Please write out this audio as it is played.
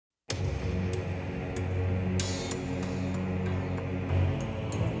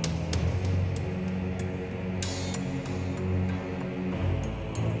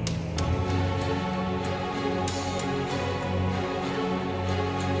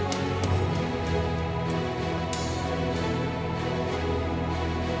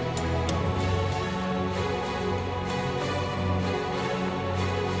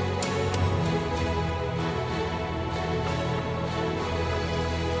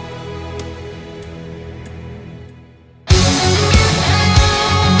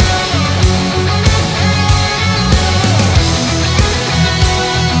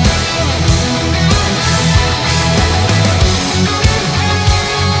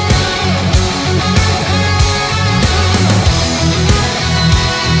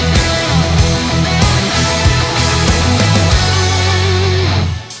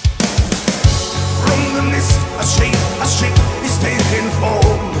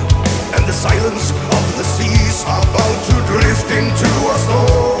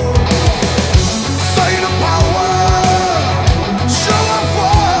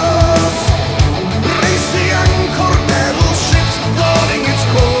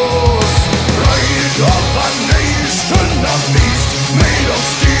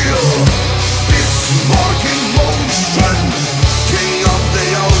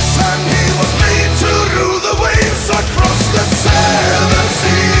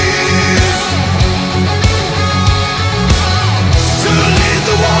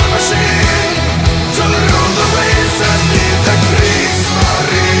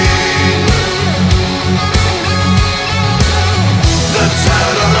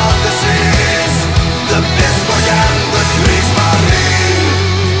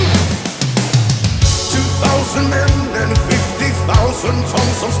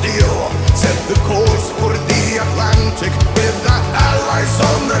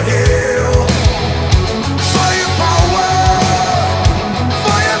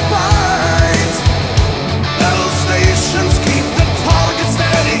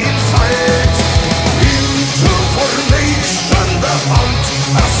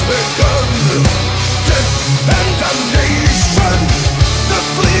has begun. Defend a nation. The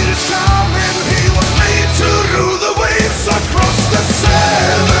fleet is coming. He was made to rule the waves across the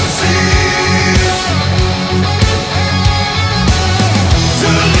seven seas. To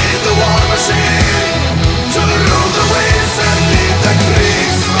lead the war machine, to rule the waves and lead the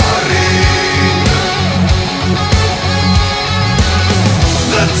Kriegsmarine.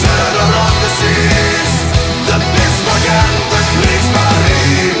 The terror of the seas, the Bismarck and the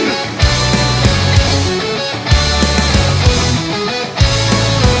Kriegsmarine.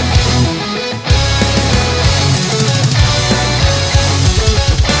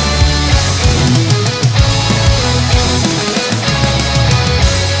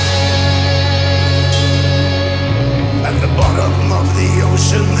 At the bottom of the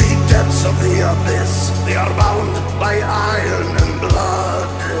ocean, the depths of the abyss, they are bound by iron and blood.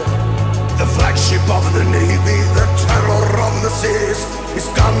 The flagship of the Navy, the terror of the seas, his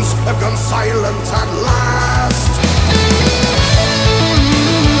guns have gone silent at last.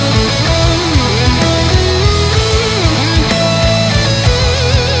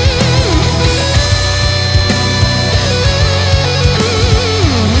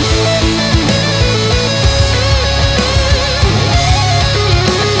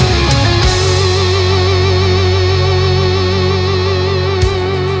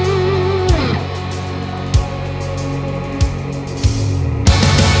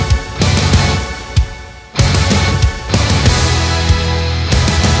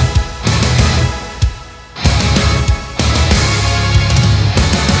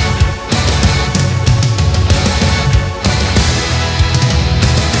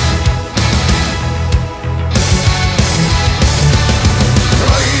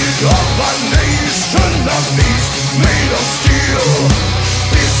 Made of steel,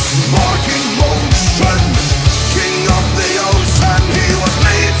 Bismarck in motion, king of the ocean. He was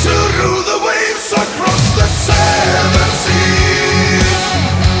made to rule the waves across the seven seas.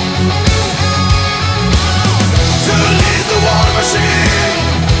 To lead the war machine,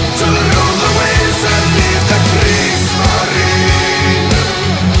 to rule the waves and lead the Kriegsmarine.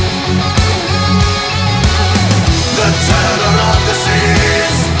 The terror of the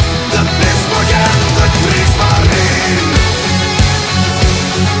seas, the Bismarck and the Kriegsmarine.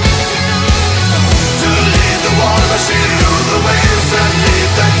 To lead the war machine, rule the waves and lead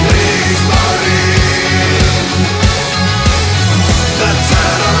the Kriegsmarine. The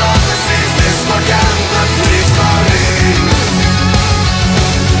terror of the seas, Bismarck and the Kriegsmarine.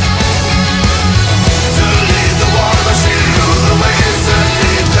 To lead the war machine, rule the waves and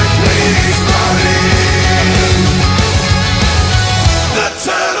lead the Kriegsmarine. The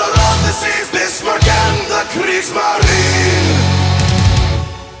terror of the seas, Bismarck and the Kriegsmarine.